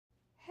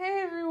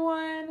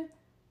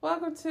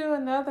Welcome to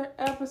another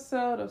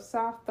episode of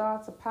Soft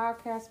Thoughts, a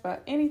podcast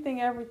about anything,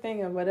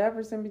 everything, and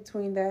whatever's in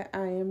between that.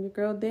 I am your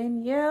girl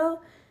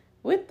Danielle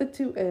with the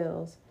 2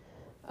 L's.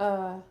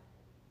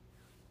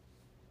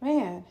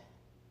 Man,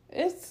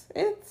 it's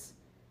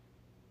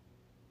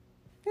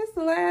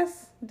the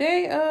last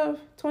day of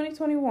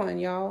 2021,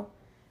 y'all.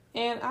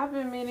 And I've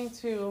been meaning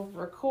to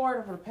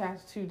record for the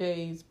past 2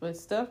 days, but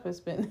stuff has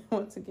been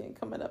once again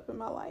coming up in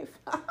my life.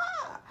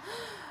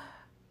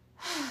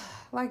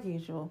 Like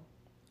usual.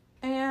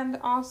 And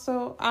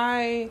also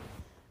I've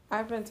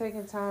been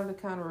taking time to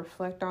kind of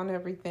reflect on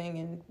everything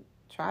and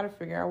try to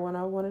figure out what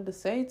I wanted to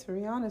say, to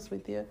be honest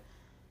with you.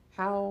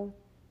 How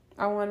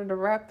I wanted to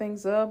wrap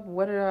things up.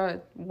 What did I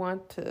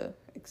want to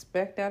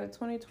expect out of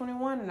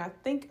 2021? And I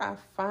think I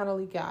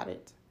finally got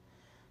it.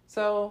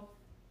 So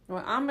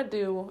what I'm going to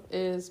do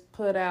is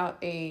put out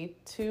a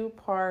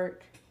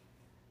 2-part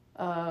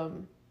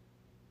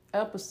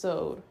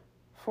episode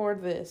for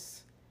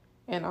this.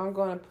 And I'm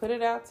going to put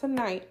it out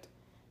tonight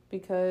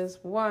because,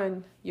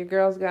 one, your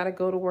girl's got to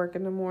go to work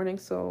in the morning.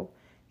 So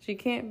she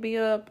can't be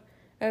up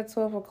at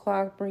 12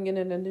 o'clock bringing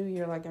in the new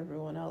year like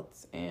everyone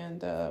else.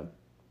 And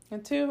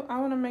 2, I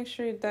want to make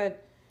sure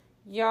that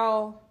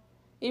y'all,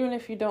 even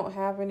if you don't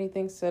have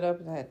anything set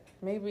up, that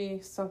maybe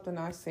something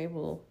I say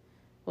will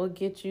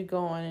get you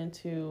going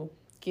into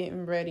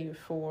getting ready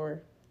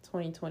for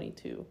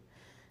 2022.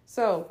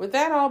 So with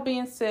that all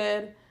being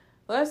said,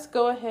 let's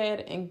go ahead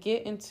and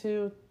get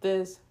into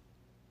this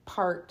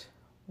part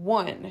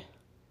 1,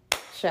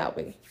 shall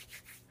we?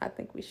 I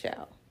think we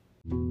shall.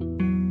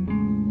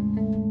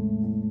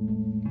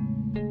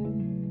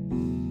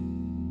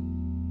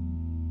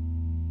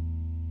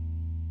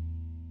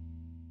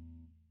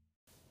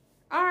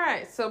 All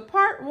right, so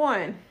part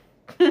 1.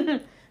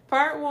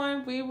 Part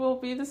 1, we will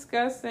be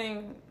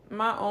discussing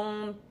my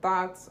own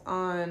thoughts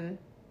on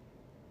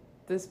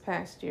this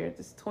past year,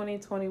 this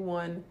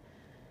 2021,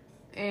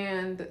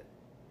 and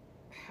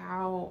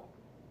how,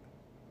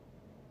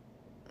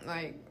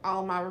 like,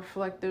 all my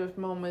reflective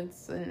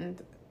moments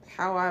and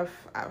how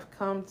I've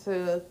come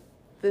to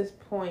this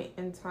point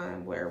in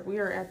time where we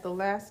are at the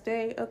last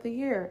day of the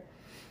year.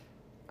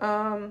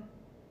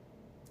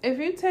 If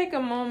you take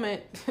a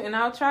moment, and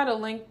I'll try to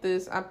link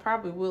this, I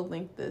probably will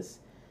link this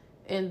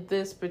in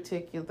this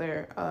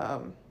particular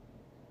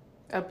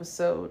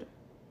episode.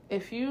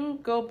 If you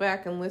go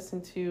back and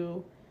listen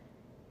to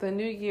the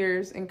New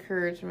Year's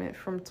encouragement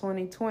from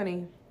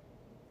 2020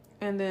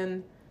 and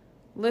then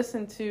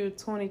listen to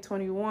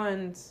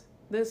 2021's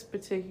this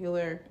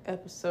particular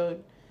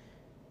episode,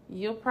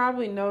 you'll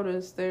probably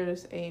notice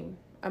there's a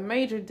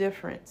major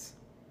difference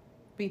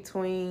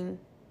between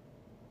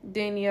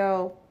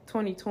Danielle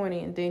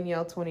 2020 and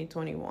Danielle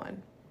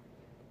 2021.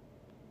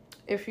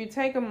 If you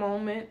take a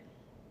moment,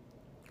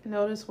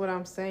 notice what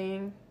I'm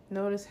saying,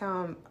 notice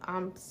how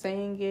I'm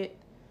saying it,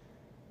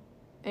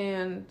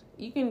 and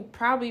you can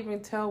probably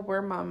even tell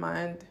where my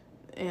mind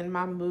and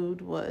my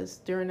mood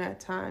was during that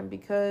time,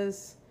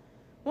 because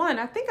one,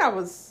 I think I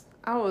was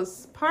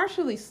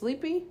partially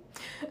sleepy.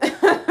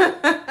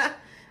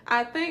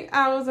 I think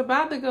I was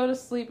about to go to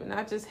sleep and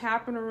I just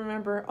happened to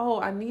remember,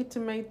 I need to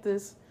make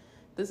this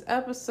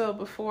episode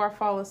before I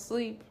fall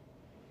asleep.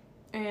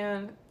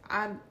 And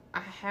I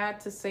had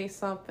to say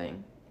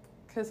something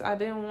because I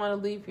didn't want to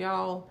leave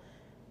y'all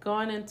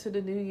going into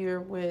the new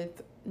year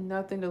with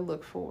nothing to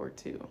look forward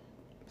to.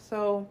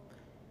 So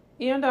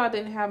even though I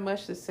didn't have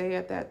much to say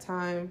at that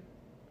time,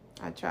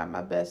 I tried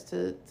my best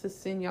to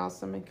send y'all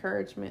some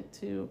encouragement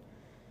to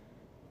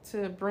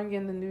bring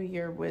in the new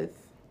year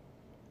with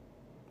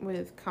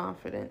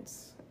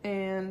confidence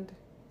and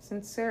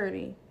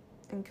sincerity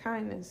and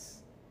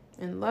kindness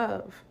and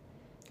love,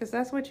 because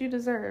that's what you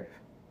deserve.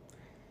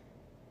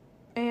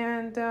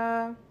 And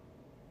I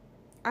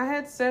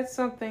had said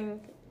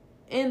something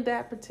in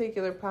that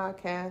particular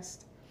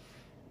podcast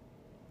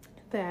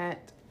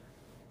that,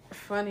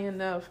 funny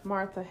enough,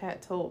 Martha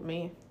had told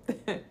me.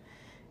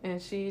 And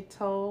she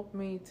told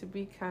me to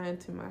be kind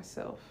to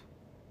myself.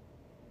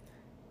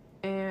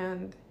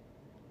 And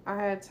I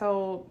had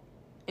told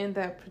in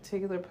that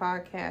particular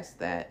podcast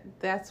that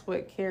that's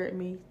what carried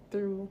me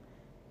through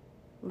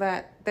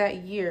that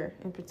year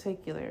in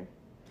particular.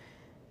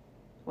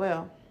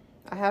 Well,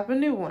 I have a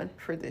new one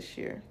for this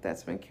year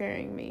that's been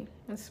carrying me,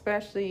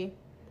 especially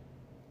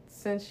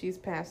since she's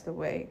passed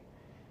away.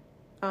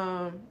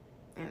 And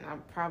I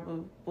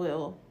probably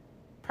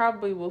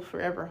will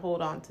forever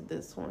hold on to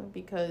this one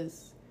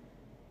because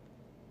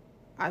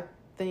I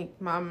think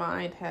my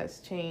mind has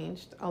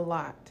changed a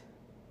lot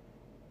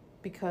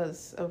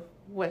because of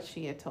what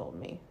she had told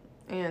me.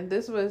 And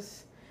this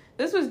was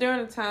during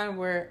a time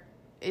where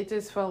it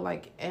just felt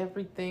like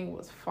everything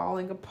was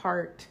falling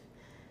apart.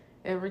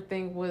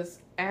 Everything was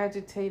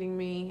agitating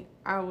me.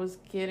 I was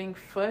getting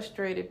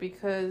frustrated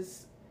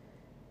because,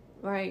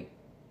 like,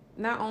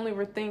 not only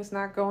were things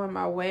not going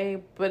my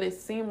way, but it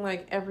seemed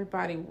like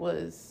everybody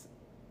was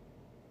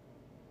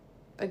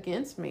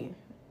against me.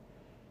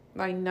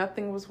 Like,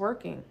 nothing was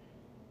working.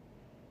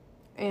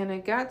 And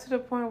it got to the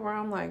point where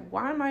I'm like,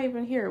 why am I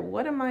even here?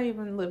 What am I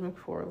even living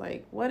for?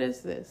 Like, what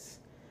is this?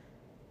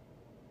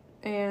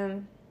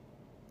 And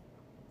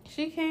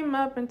she came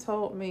up and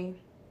told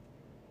me,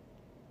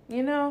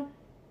 you know,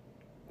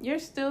 you're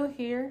still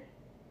here,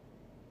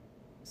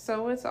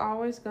 so it's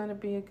always going to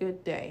be a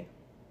good day.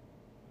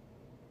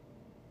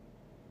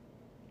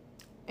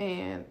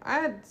 And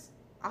I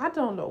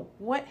don't know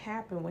what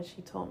happened when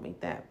she told me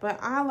that,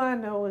 but all I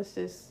know is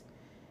just,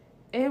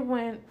 it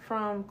went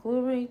from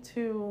gloomy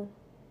to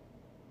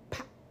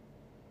pop,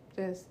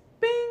 just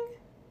bing.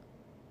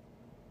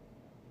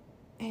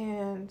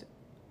 And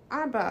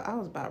I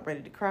was about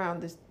ready to cry on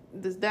this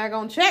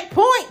daggone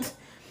checkpoint.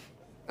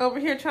 Over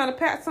here trying to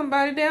pat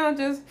somebody down,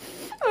 just,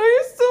 are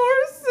you so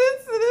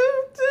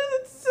sensitive to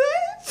the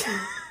touch?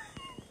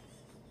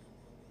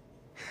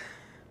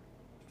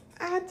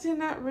 I did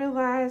not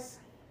realize,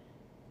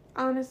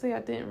 honestly,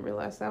 I didn't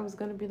realize that was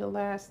going to be the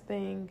last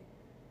thing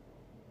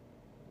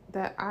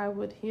that I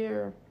would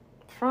hear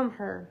from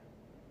her.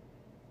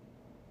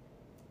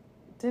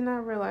 Did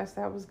not realize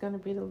that was going to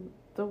be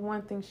the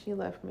one thing she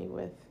left me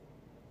with.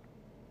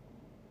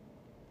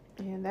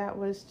 And that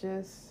was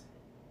just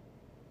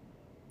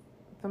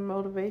the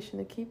motivation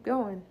to keep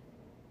going.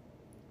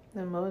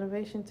 The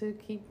motivation to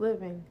keep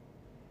living.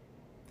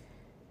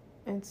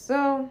 And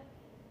so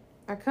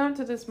I come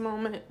to this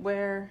moment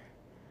where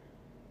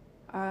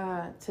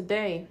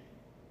today,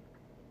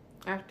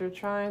 after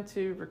trying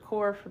to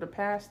record for the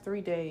past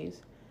 3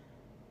 days,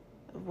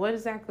 what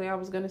exactly I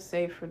was going to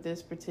say for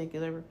this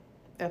particular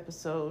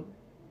episode,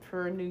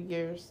 for New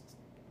Year's,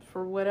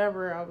 for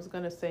whatever I was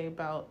going to say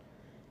about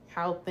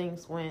how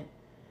things went.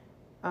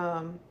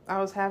 I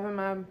was having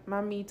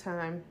my me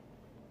time,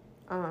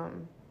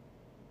 and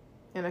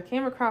I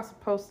came across a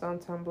post on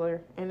Tumblr,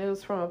 and it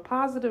was from a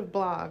positive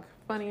blog,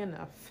 funny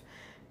enough,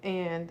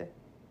 and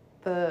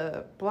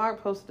the blog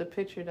posted a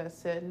picture that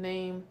said,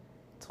 name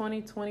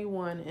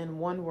 2021 in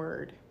one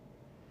word.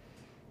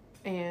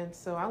 And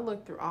so I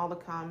looked through all the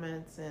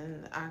comments,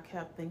 and I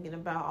kept thinking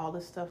about all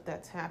the stuff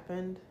that's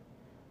happened,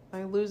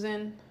 like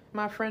losing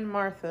my friend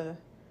Martha,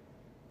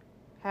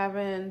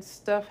 having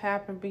stuff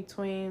happen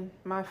between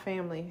my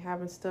family,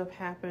 having stuff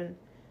happen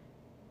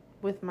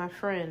with my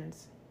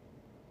friends,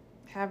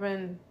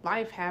 having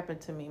life happen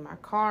to me, my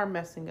car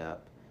messing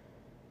up,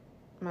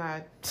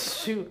 my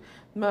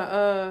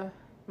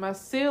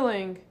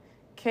ceiling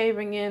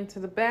caving into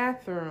the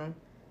bathroom,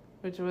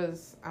 which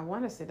was, I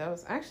want to say that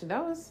was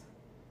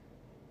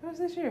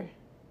this year.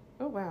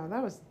 Oh wow,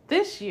 that was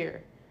this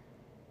year.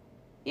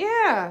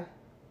 Yeah,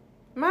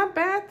 my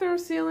bathroom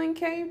ceiling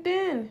caved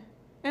in.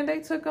 And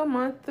they took a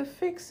month to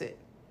fix it.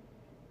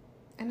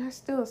 And I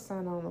still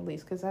signed on the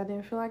lease because I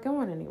didn't feel like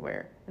going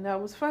anywhere. And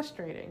that was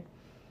frustrating.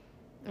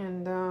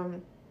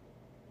 And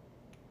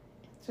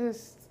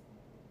just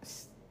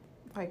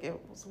like it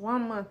was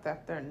 1 month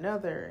after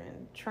another,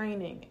 and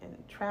training and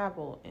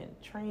travel and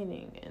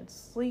training and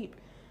sleep.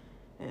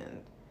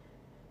 And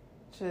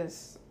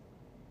just,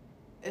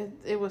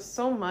 it was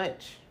so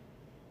much.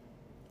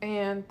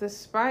 And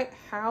despite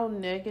how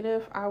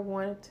negative I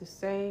wanted to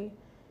say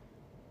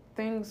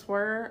things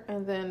were,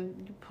 and then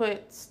you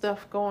put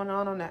stuff going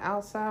on the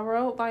outside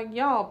world, like,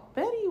 y'all,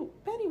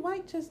 Betty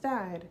White just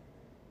died.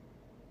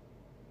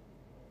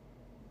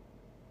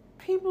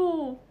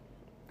 People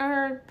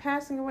are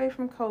passing away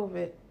from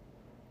COVID.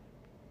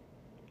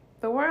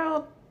 The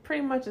world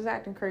pretty much is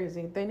acting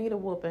crazy. They need a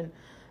whooping,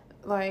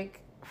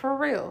 like, for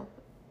real.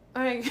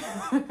 Like,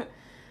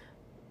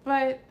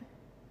 but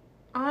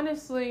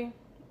honestly,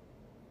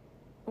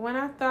 when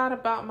I thought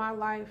about my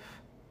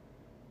life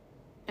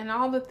and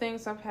all the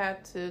things I've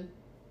had to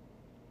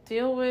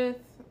deal with,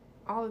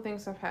 all the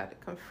things I've had to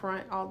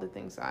confront, all the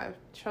things I've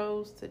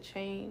chose to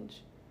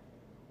change,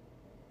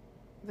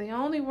 the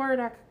only word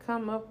I could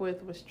come up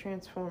with was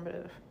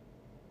transformative.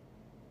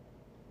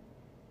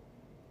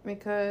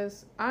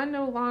 Because I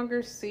no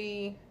longer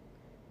see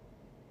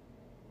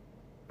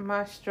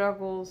my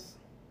struggles,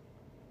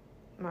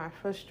 my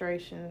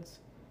frustrations,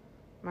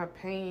 my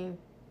pain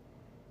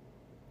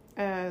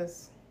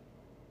as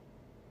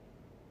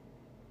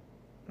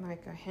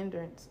like a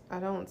hindrance. I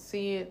don't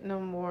see it no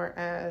more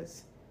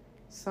as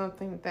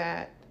something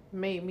that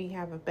made me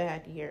have a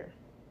bad year.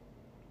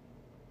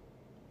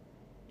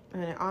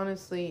 And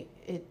honestly,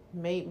 it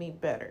made me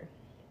better.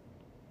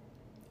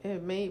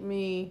 It made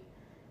me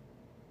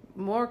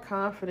more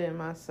confident in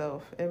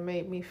myself. It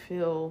made me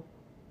feel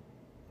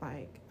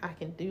like I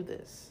can do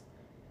this.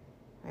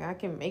 Like I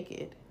can make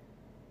it.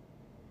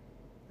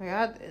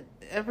 Like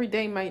every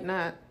day might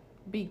not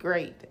be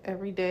great.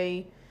 Every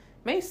day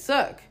may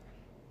suck.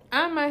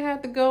 I might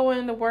have to go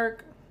into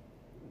work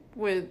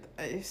with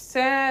a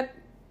sad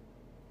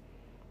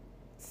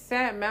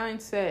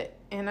mindset,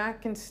 and I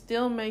can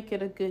still make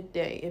it a good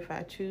day if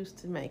I choose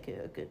to make it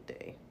a good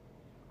day.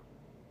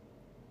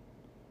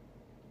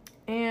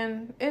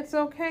 And it's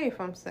okay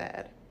if I'm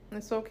sad.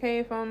 It's okay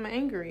if I'm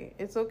angry.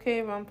 It's okay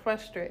if I'm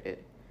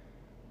frustrated.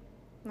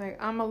 Like,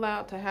 I'm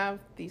allowed to have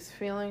these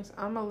feelings.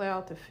 I'm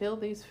allowed to feel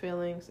these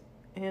feelings,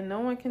 and no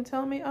one can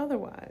tell me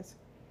otherwise.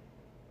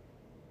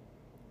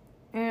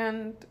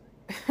 And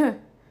and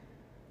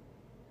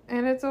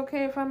it's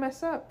okay if I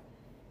mess up.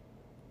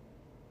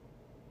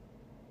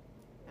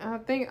 I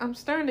think I'm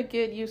starting to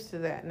get used to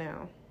that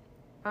now.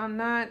 I'm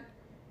not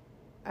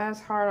as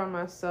hard on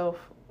myself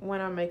when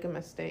I make a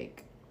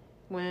mistake.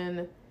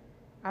 When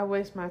I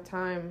waste my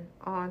time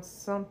on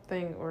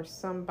something or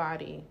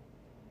somebody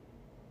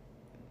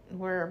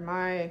where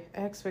my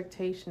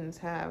expectations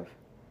have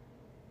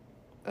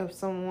of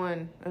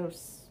someone,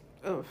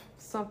 of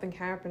something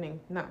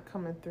happening not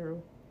coming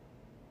through.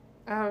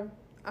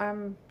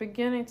 I'm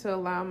beginning to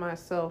allow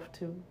myself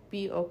to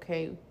be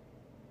okay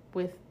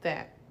with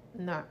that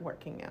not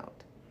working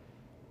out.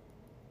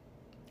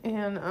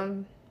 And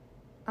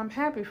I'm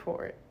happy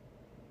for it.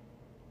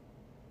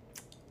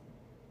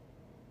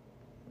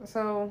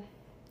 So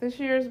this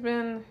year's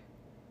been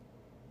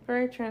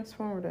very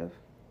transformative,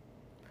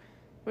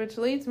 which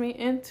leads me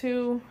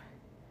into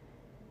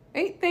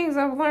 8 things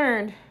I've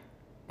learned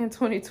in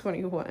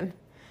 2021.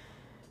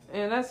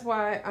 And that's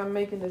why I'm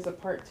making this a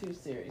part 2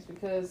 series,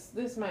 because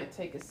this might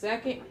take a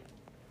second.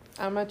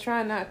 I'm going to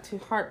try not to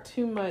harp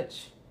too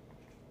much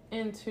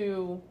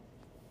into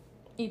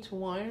each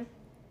one,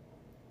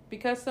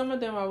 because some of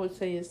them I would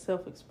say is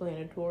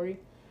self-explanatory.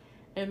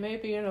 And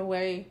maybe in a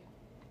way,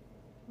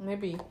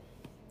 maybe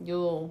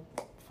you'll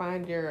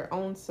find your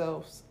own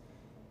selves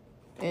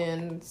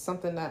in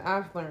something that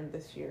I've learned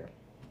this year.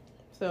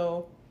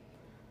 So,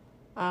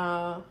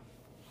 not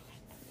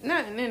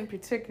in any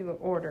particular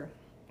order.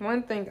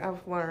 One thing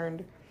I've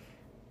learned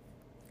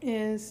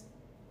is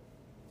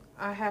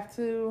I have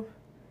to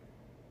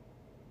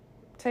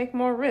take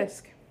more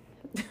risk.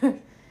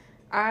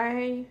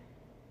 I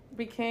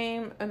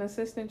became an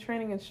assistant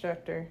training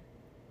instructor,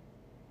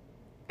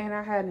 and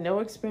I had no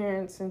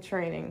experience in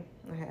training.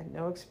 I had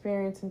no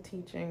experience in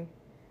teaching.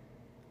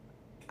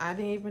 I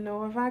didn't even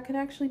know if I could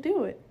actually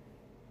do it.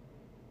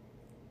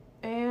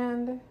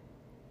 And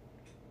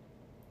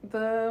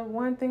the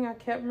one thing I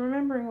kept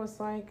remembering was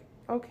like,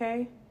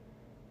 okay,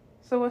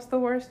 so what's the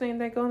worst thing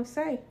they're going to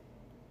say?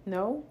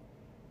 No.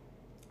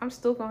 I'm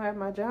still going to have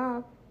my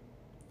job.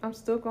 I'm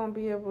still going to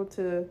be able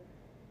to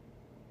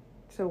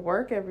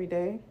work every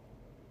day.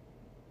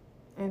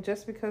 And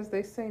just because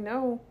they say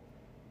no,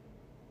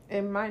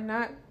 it might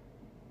not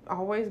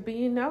always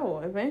be no.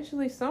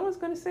 Eventually, someone's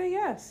going to say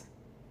yes.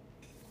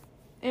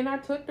 And I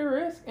took the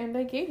risk, and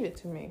they gave it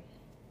to me.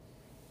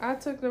 I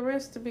took the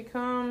risk to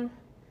become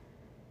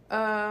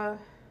a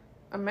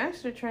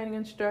master training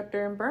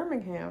instructor in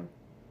Birmingham.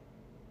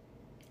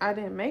 I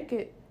didn't make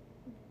it,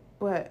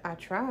 but I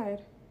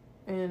tried.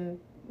 And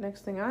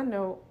next thing I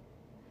know,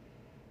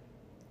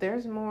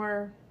 there's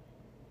more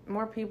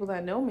people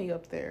that know me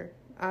up there.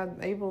 I'm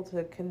able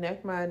to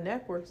connect my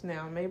networks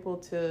now. I'm able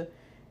to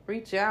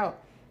reach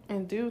out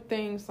and do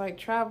things like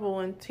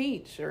travel and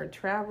teach, or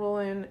travel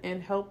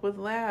and help with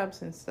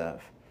labs and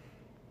stuff.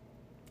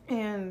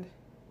 And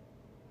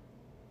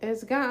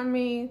it's gotten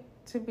me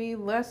to be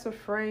less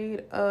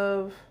afraid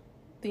of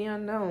the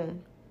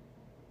unknown,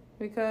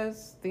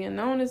 because the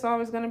unknown is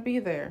always going to be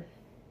there.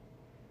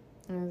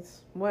 And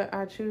it's what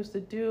I choose to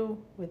do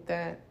with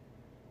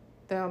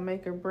that'll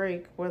make or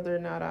break whether or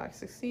not I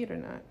succeed or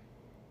not.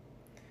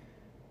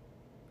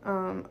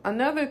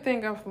 Another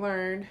thing I've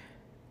learned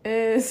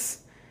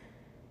is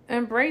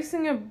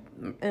embracing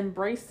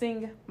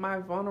my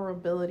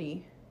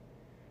vulnerability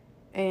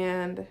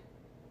and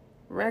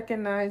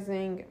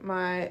recognizing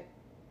my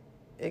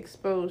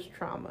exposed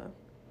trauma.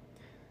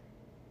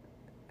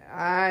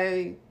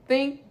 I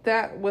think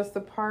that was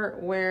the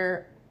part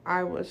where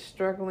I was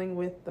struggling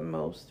with the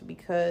most,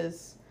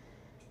 because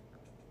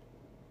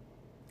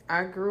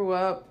I grew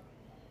up,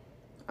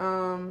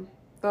 the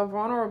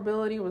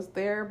vulnerability was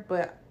there,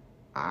 but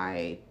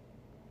I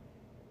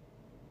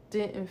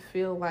didn't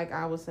feel like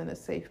I was in a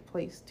safe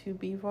place to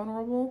be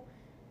vulnerable.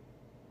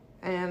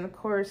 And of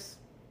course,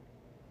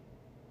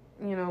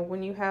 you know,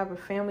 when you have a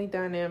family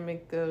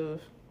dynamic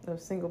of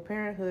single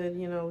parenthood,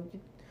 you know,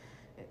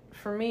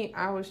 for me,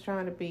 I was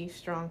trying to be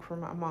strong for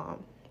my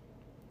mom.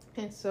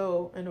 And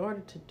so in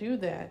order to do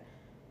that,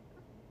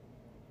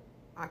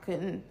 I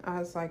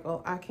was like,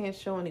 oh, I can't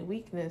show any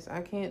weakness. I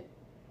can't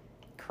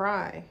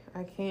cry.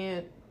 I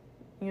can't,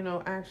 you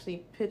know,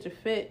 actually pitch a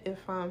fit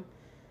if I'm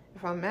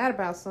mad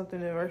about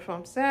something, or if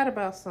I'm sad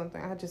about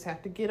something. I just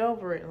have to get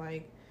over it.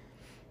 Like,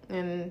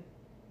 and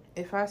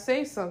if I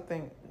say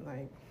something,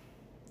 like,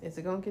 is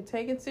it going to get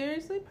taken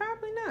seriously?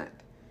 Probably not.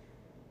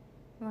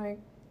 Like,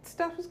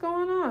 stuff is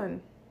going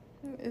on.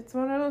 It's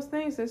one of those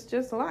things. It's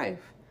just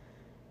life.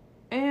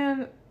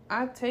 And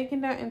I've taken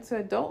that into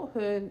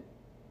adulthood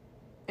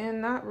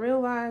and not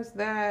realized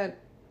that,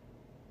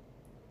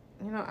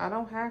 you know, I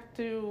don't have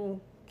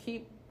to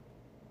keep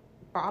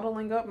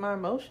bottling up my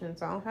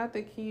emotions. I don't have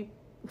to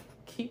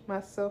keep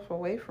myself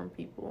away from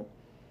people.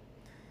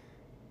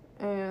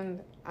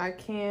 And I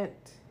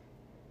can't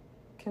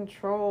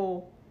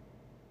control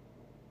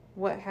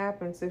what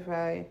happens if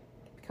I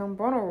become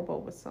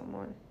vulnerable with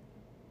someone.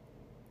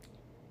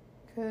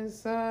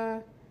 Because,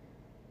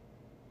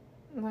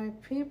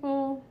 like,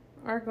 people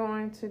are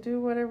going to do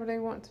whatever they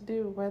want to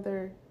do,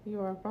 whether you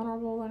are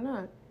vulnerable or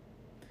not.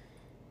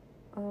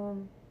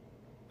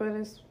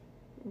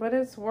 But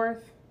it's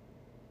worth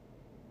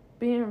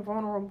being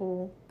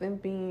vulnerable than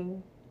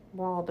being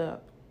walled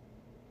up.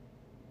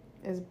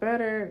 It's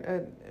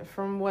better,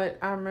 from what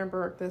I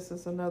remember, this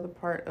is another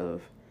part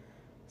of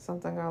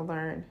something I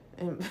learned,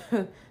 and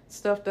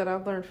stuff that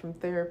I've learned from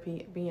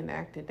therapy being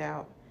acted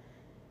out.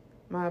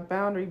 My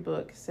boundary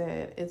book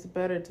said it's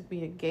better to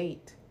be a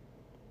gate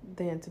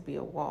than to be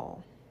a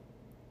wall.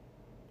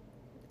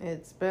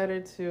 It's better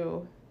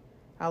to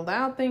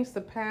allow things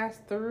to pass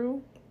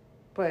through,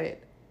 but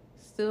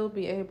still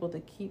be able to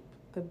keep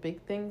the big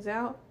things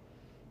out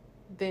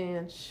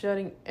than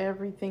shutting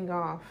everything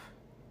off,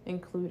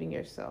 including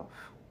yourself.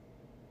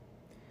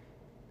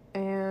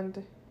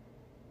 And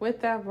with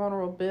that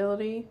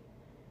vulnerability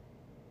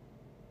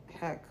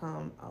had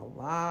come a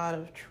lot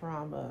of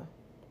trauma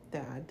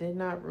that I did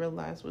not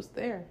realize was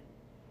there.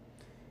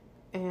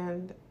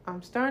 And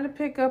I'm starting to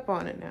pick up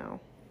on it now.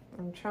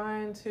 I'm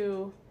trying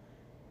to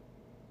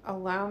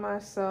allow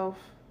myself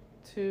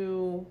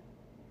to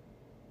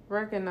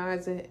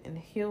recognize it and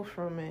heal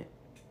from it,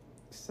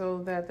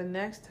 so that the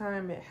next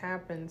time it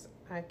happens,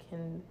 I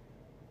can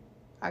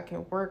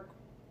work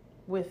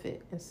with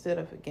it instead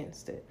of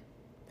against it.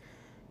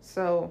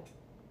 So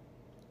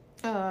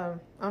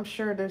I'm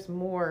sure there's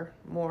more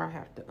I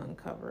have to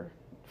uncover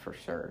for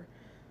sure.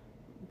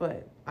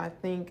 But I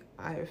think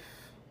I've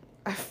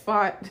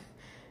fought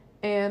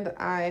and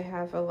I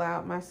have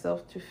allowed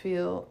myself to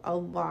feel a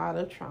lot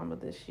of trauma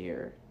this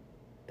year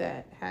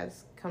that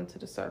has come to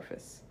the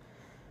surface.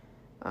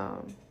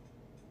 But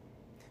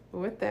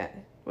with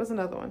that was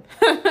another one.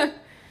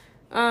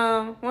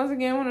 Once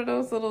again, one of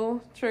those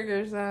little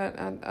triggers that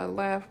I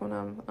laugh when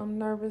I'm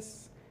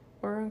nervous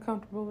or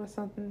uncomfortable with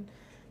something,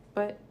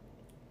 but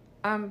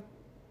I'm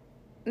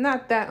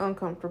not that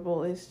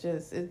uncomfortable. It's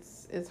just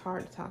it's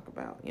hard to talk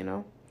about, you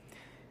know.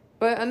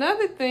 But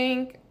another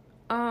thing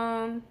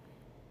I've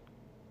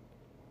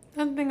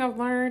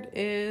learned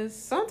is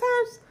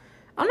sometimes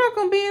I'm not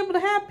gonna be able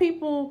to have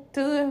people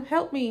to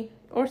help me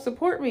or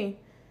support me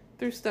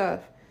through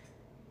stuff,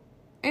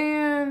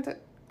 and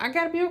I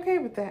gotta be okay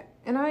with that,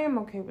 and I am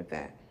okay with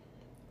that.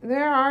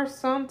 There are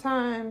some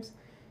times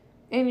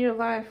in your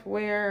life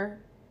where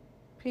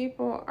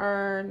people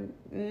are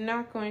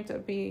not going to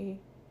be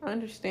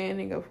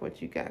understanding of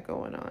what you got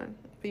going on.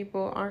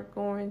 People aren't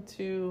going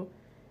to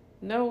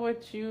know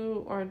what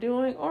you are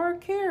doing or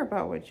care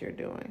about what you're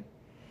doing.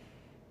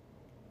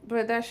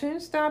 But that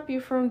shouldn't stop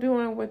you from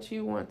doing what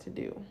you want to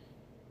do.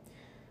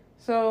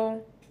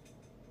 So,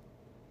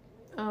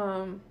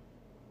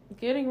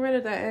 getting rid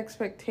of that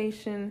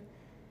expectation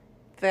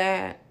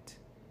that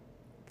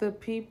the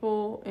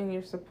people in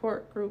your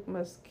support group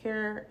must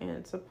care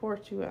and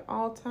support you at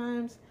all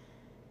times,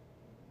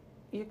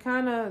 you're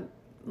kind of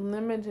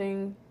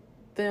limiting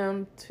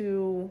them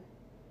to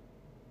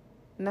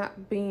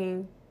not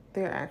being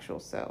their actual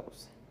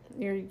selves.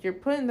 You're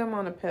putting them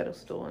on a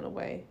pedestal in a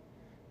way.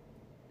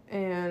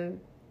 And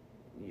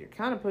you're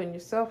kind of putting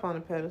yourself on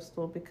a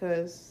pedestal,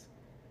 because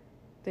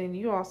then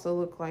you also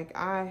look like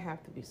I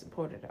have to be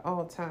supported at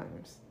all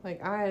times.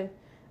 Like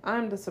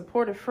I'm the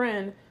supportive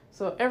friend,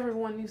 so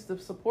everyone needs to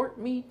support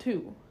me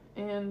too.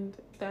 And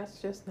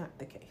that's just not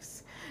the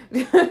case.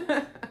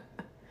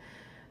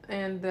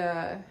 And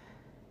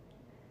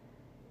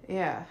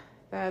yeah,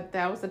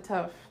 that was a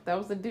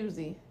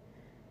doozy.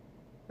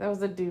 That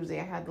was a doozy.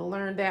 I had to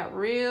learn that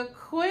real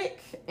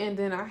quick, and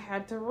then I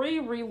had to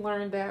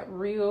relearn that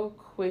real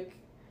quick.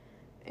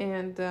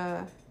 And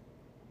I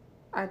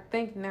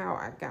think now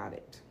I got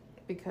it,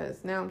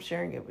 because now I'm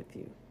sharing it with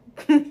you.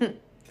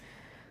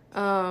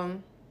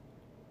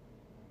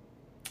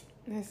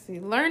 Let's see.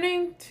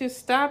 Learning to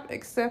stop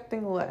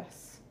accepting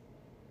less.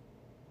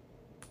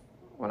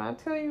 When I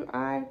tell you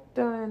I've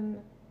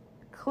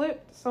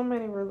clipped so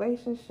many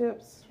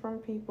relationships from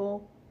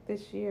people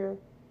this year,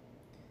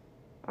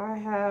 I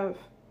have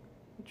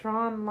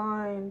drawn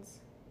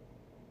lines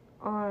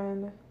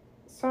on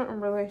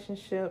certain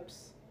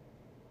relationships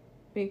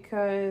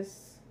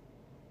because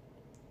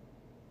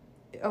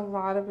a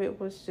lot of it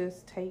was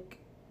just take.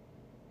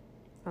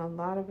 A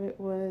lot of it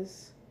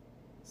was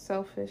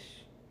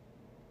selfish.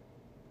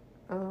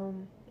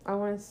 I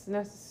wouldn't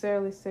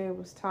necessarily say it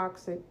was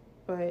toxic,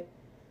 but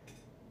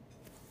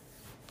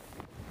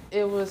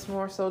it was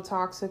more so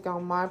toxic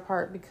on my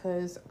part,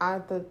 because I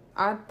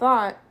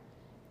thought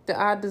that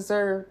I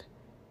deserved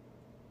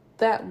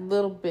that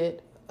little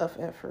bit of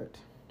effort.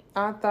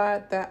 I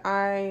thought that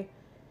by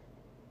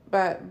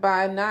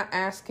not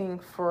asking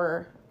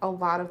for a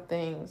lot of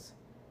things,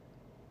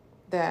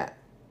 that,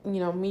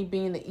 me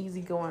being the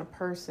easygoing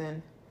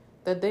person,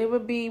 that they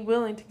would be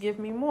willing to give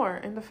me more.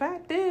 And the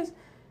fact is,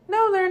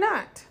 no, they're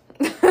not.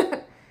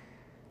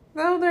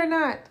 No, they're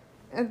not.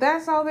 And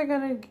that's all they're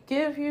going to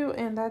give you,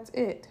 and that's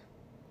it.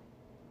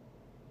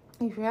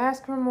 If you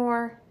ask for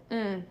more,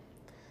 they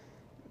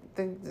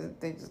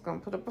just gonna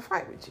put up a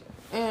fight with you.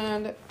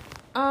 And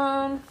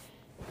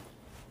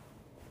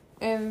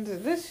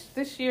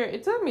this year,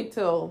 it took me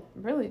till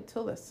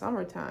the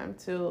summertime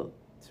to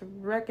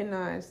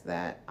recognize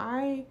that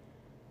I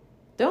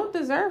don't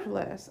deserve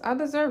less. I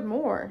deserve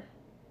more.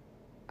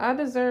 I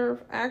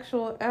deserve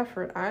actual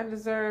effort. I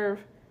deserve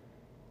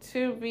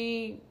to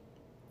be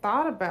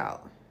thought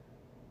about,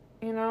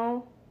 you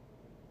know?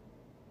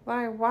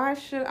 Like, why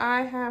should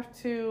I have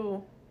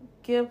to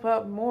give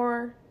up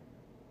more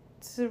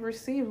to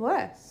receive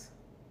less?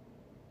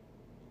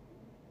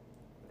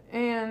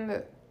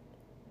 And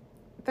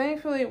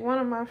thankfully, one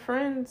of my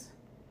friends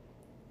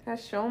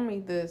has shown me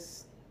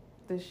this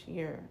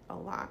year a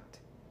lot.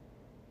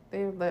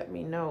 They've let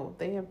me know.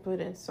 They have put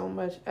in so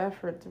much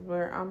effort to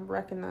where I'm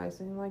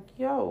recognizing, like,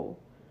 yo,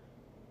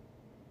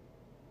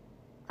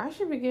 I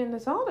should be getting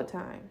this all the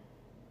time.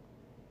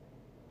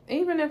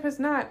 Even if it's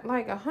not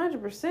like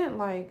 100%,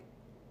 like,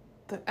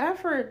 the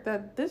effort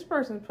that this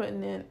person's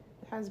putting in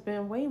has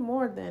been way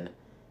more than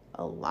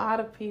a lot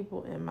of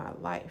people in my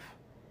life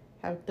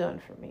have done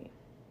for me.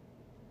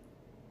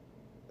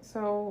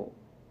 So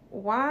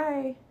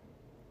why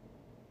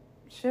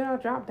should I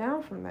drop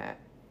down from that?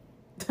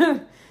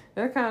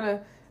 That kind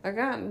of, I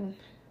gotten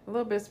a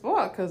little bit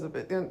spoiled because of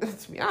it,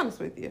 to be honest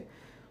with you.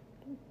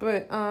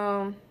 But,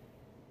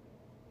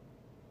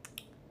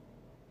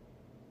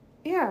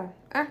 yeah,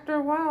 after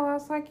a while, I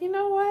was like, you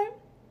know what?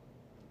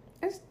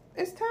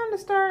 It's time to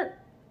start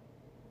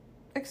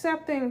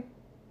accepting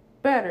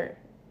better.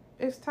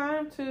 It's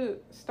time to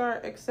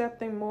start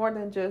accepting more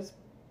than just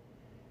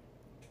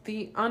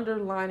the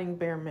underlining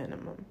bare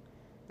minimum.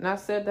 And I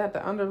said that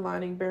the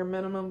underlining bare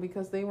minimum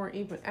because they weren't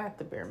even at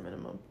the bare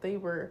minimum. They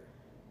were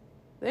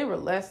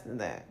less than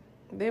that.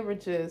 They were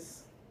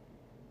just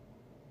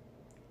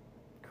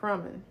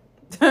crumbing.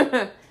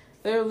 They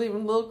were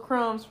leaving little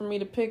crumbs for me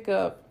to pick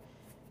up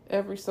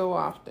every so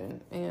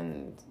often.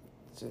 And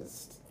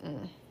just,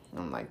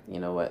 I'm like, you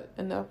know what?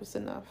 Enough is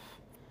enough.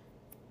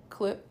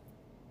 Clip,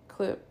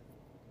 clip,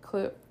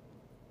 clip.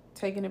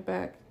 Taking it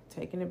back,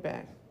 taking it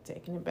back,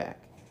 taking it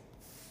back.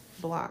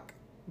 Block,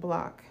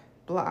 block,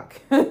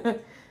 block.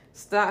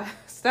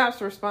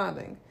 Stops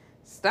responding.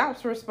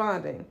 Stops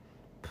responding.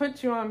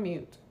 Put you on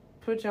mute.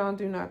 Put you on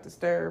do not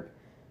disturb.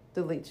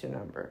 Delete your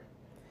number.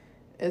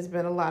 It's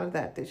been a lot of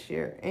that this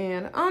year.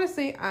 And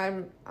honestly,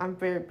 I'm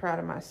very proud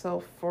of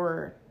myself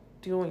for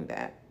doing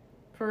that.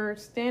 For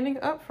standing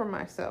up for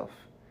myself.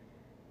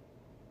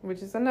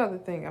 Which is another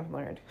thing I've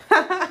learned.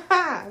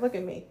 Look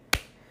at me.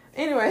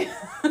 Anyway.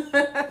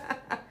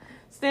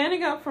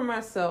 Standing up for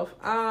myself.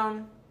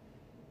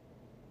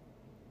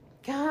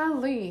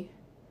 Golly.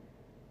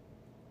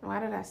 Why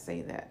did I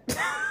say that?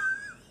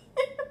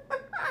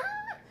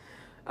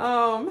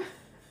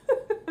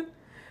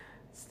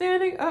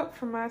 Standing up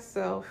for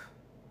myself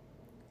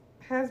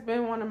has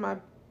been one of my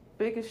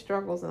biggest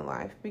struggles in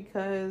life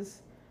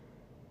because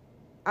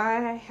I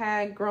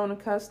had grown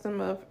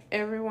accustomed of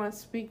everyone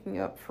speaking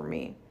up for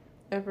me.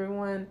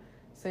 Everyone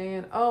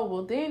saying, oh,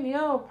 well,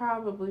 Danielle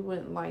probably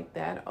wouldn't like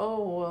that.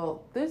 Oh,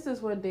 well, this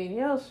is what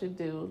Danielle should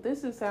do.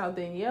 This is how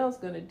Danielle's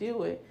going to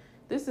do it.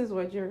 This is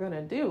what you're going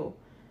to do.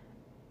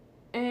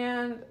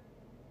 And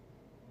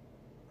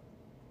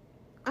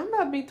I'm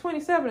about to be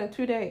 27 in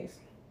 2 days.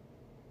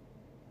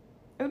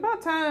 It's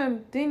about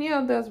time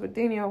Danielle does what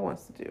Danielle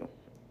wants to do.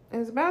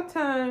 It's about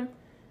time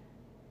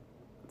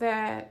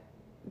that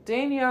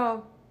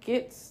Danielle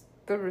gets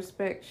the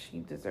respect she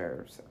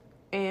deserves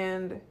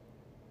and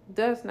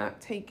does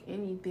not take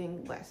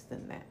anything less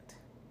than that.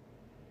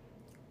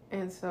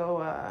 And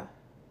so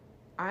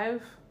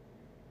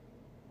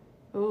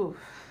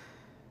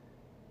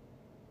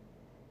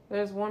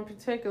there's one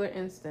particular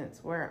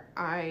instance where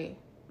I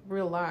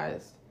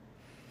realized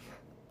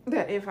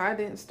that if I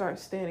didn't start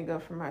standing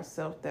up for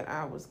myself, that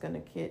I was going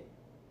to get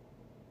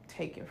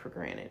taken for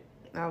granted.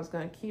 I was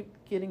going to keep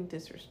getting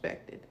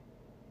disrespected.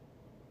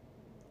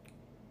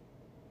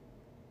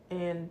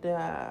 And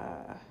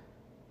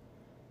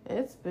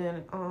it's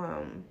been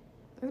a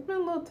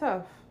little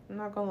tough, I'm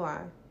not going to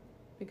lie.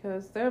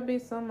 Because there'll be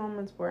some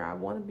moments where I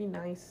want to be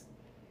nice.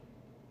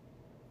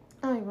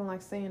 I don't even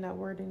like saying that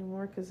word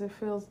anymore because it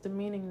feels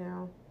demeaning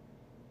now.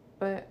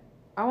 But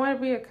I want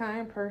to be a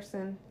kind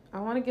person. I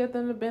want to give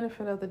them the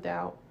benefit of the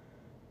doubt.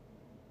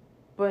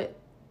 But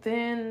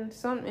then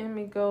something in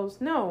me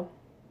goes, no.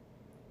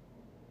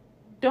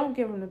 Don't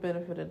give them the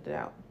benefit of the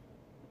doubt.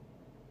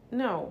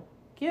 No.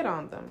 Get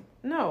on them.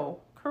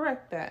 No.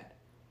 Correct that.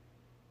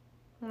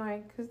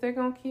 Like, because they're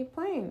going to keep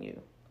playing you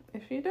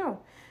if you don't.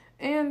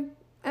 And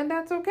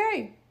that's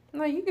okay.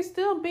 Like, you can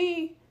still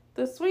be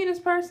the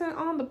sweetest person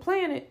on the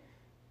planet,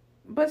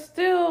 but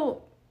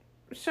still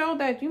show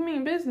that you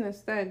mean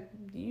business, that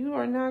you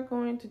are not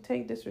going to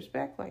take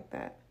disrespect like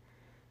that.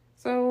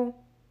 So,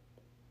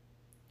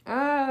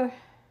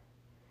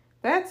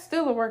 that's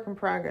still a work in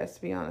progress,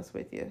 to be honest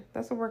with you.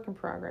 That's a work in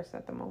progress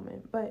at the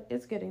moment, but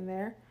it's getting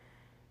there.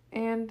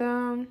 And,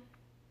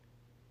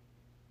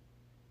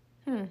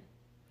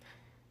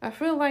 I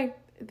feel like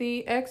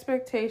the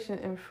expectation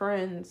in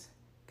friends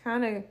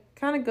kind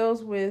of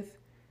goes with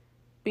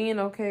being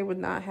okay with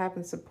not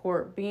having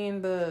support,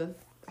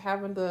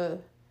 having the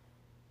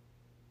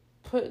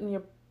putting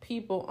your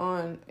people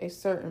on a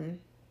certain,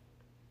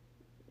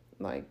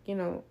 like, you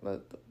know,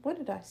 what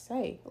did I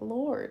say?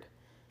 Lord.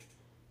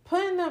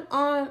 Putting them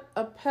on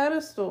a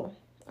pedestal,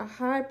 a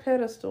high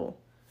pedestal,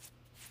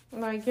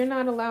 Like, you're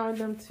not allowing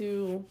them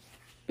to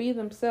be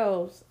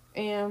themselves.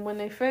 And when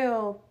they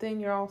fail, then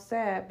you're all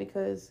sad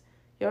because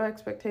your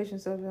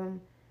expectations of them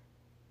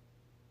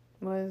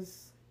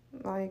was,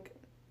 like,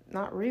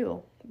 not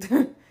real.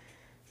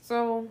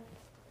 So,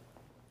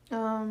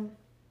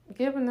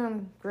 giving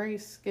them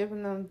grace,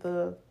 giving them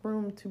the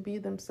room to be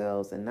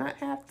themselves and not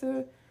have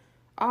to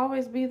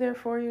always be there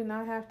for you,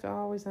 not have to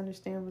always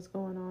understand what's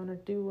going on or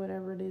do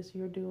whatever it is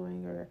you're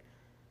doing or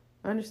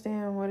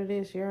understand what it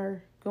is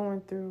you're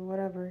going through,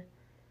 whatever.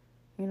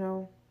 You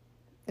know,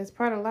 it's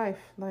part of life.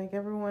 Like,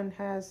 everyone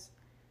has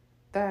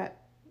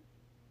that,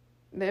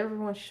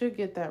 everyone should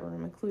get that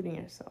room, including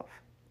yourself.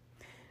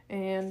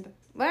 And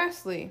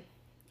lastly,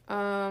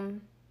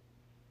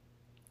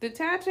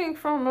 detaching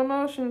from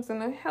emotions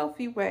in a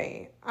healthy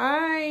way.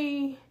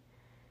 I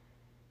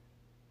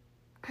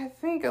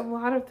think a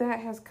lot of that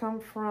has come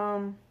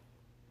from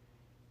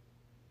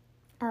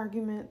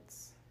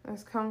arguments,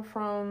 has come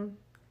from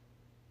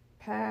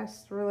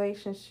past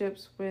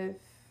relationships with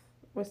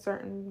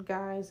certain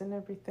guys and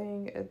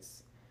everything.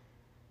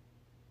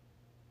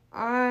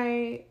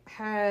 I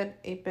had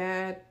a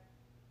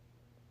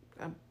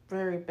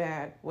very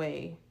bad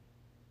way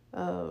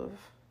of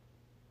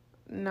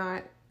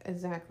not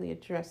exactly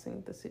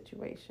addressing the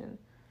situation.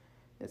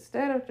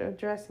 Instead of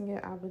addressing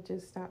it, I would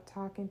just stop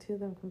talking to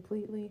them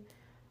completely,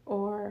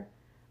 or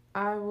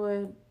I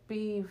would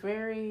be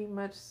very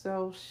much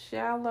so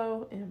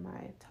shallow in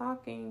my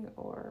talking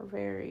or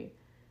very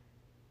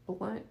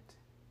blunt.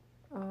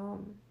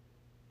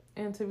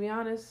 And to be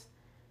honest,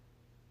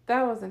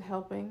 that wasn't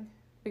helping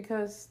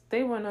because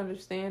they wouldn't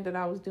understand that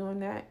I was doing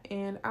that,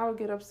 and I would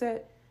get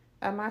upset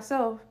at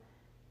myself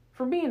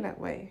for being that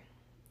way.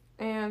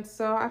 And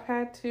so I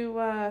had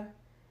to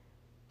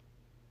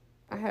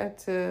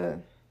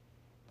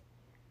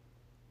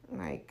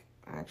like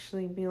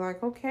actually be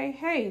like, okay,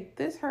 hey,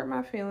 this hurt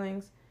my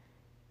feelings.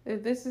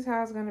 If this is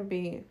how it's going to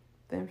be,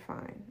 then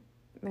fine.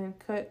 Then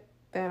cut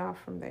that off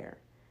from there.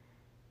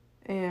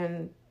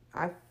 And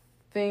I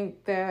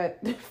think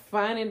that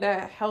finding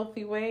that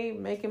healthy way,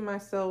 making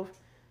myself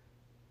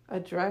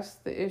address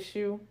the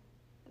issue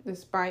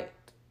despite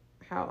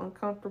how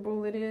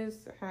uncomfortable it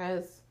is,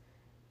 has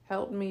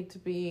helped me to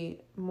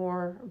be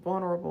more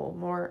vulnerable,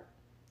 more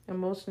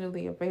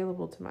emotionally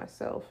available to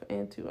myself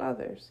and to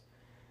others.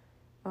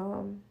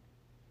 And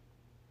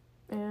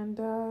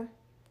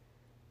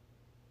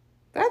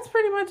that's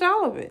pretty much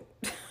all of it.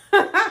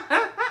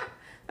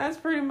 That's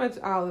pretty much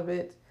all of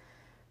it.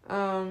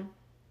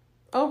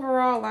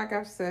 Overall, like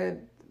I've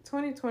said,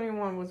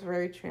 2021 was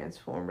very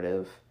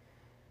transformative.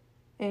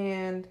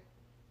 And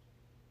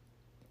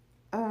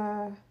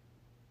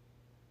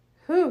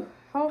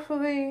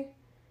hopefully,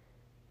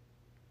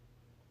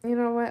 you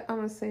know what? I'm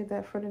going to save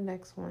that for the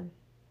next one.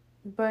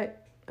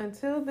 But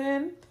until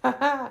then,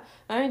 I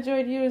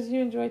enjoyed you as you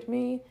enjoyed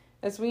me,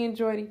 as we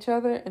enjoyed each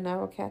other, and I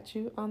will catch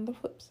you on the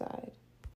flip side.